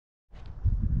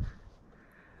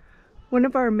One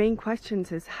of our main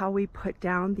questions is how we put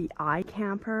down the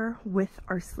iKamper with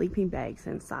our sleeping bags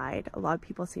inside. A lot of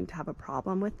people seem to have a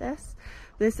problem with this.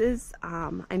 This is,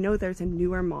 I know there's a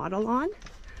newer model on,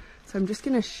 so I'm just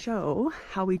gonna show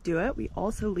how we do it. We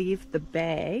also leave the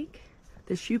bag,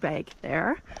 the shoe bag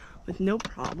there with no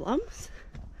problems.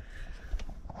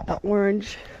 The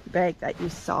orange bag that you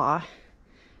saw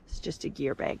is just a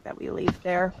gear bag that we leave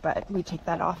there, but we take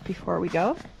that off before we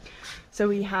go. So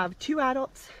we have 2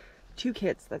 adults, 2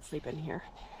 kids that sleep in here.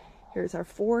 Here's our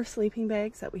 4 sleeping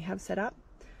bags that we have set up.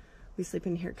 We sleep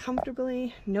in here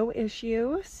comfortably, no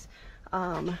issues.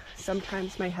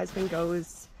 Sometimes my husband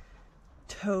goes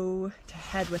toe to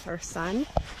head with our son,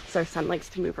 so our son likes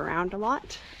to move around a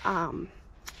lot. But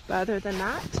other than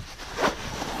that,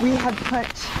 we have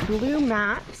put blue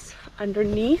mats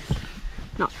underneath,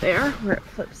 not there where it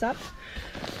flips up,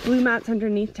 blue mats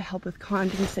underneath to help with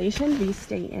condensation. These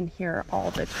stay in here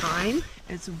all the time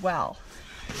as well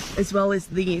as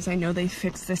these. I know they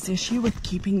fixed this issue with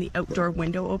keeping the outdoor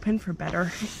window open for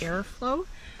better airflow.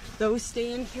 Those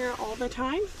stay in here all the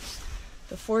time.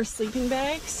 The 4 sleeping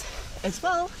bags, as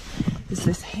well as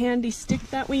this handy stick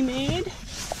that we made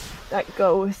that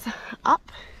goes up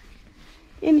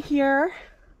in here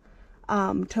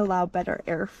to allow better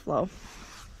airflow.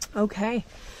 Okay,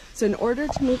 so in order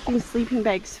to make these sleeping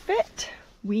bags fit,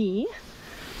 we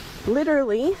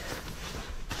literally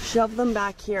shove them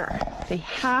back here. They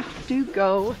have to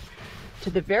go to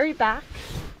the very back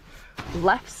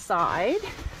left side,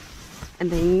 and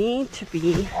they need to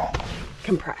be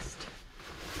compressed.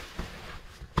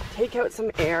 Take out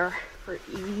some air for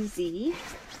easy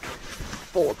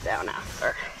fold down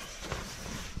after.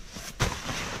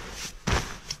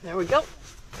 There we go.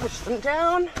 Push them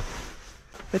down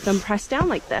with them pressed down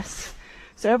like this.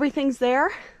 So everything's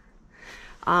there.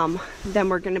 Then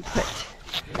we're gonna put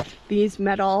these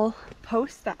metal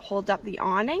posts that hold up the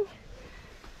awning.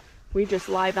 We just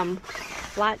lie them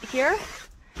flat here,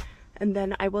 and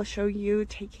then I will show you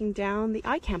taking down the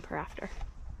iKamper after.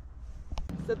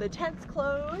 So the tent's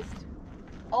closed,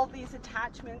 all these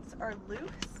attachments are loose,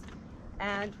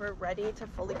 and we're ready to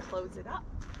fully close it up.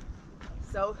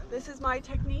 So this is my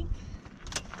technique.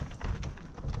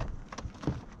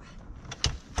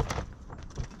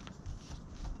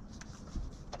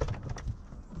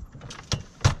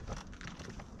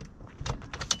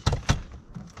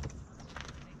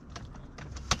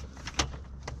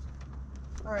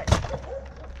 All right,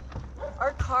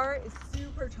 our car is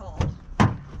super tall,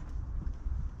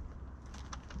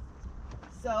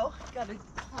 so gotta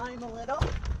climb a little.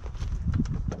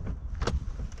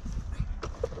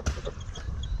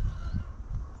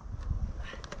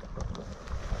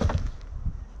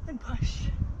 And push.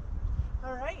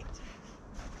 All right.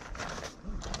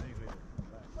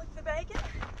 Look the bag in.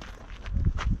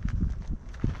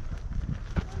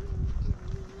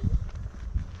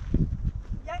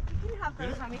 Yeah, you can have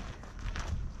those, honey.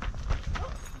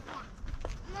 Oh.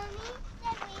 Mommy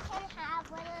said we can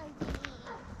have one of these.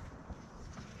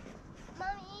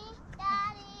 Mommy,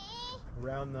 Daddy.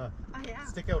 Around the Yeah.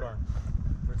 stick out arm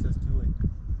where it says tooling.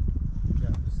 Yeah,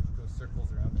 just those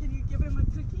circles around it. Can you give him a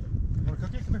cookie? You want a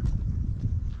cookie? Come here.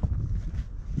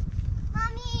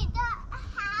 Mommy, the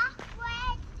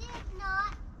halfway did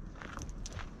not.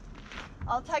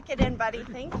 I'll tuck it in, buddy.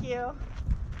 Thank you. You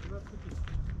love cookies.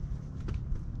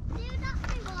 Do not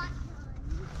be want one.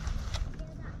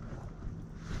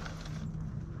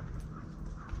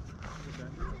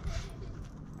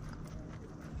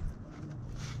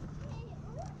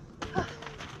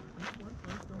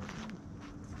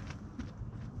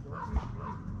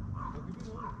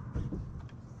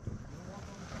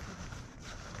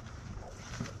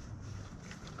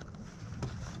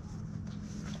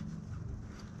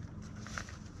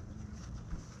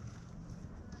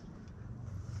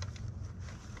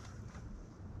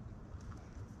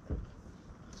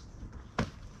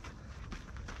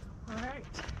 All right.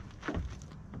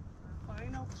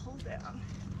 Final pull down.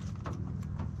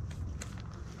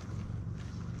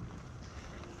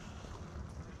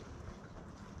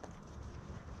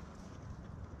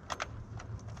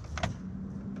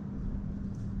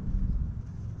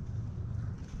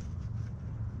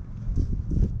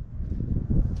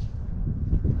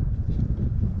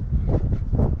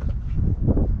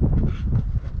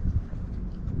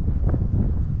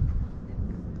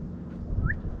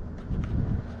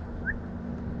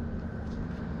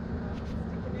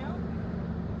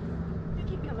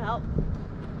 Help.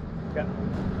 Yeah.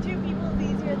 2 people is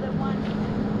easier than 1.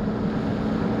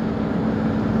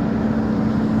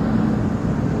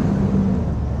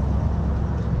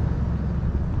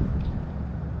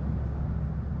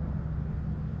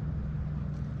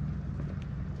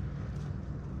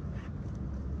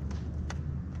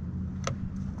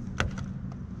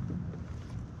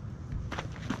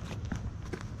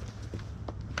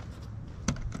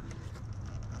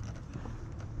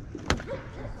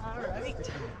 All right.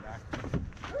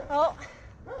 Oh,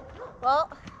 well,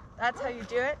 that's how you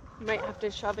do it. You might have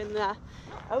to shove in the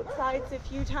outsides a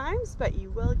few times, but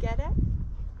you will get it.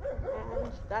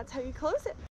 And that's how you close it.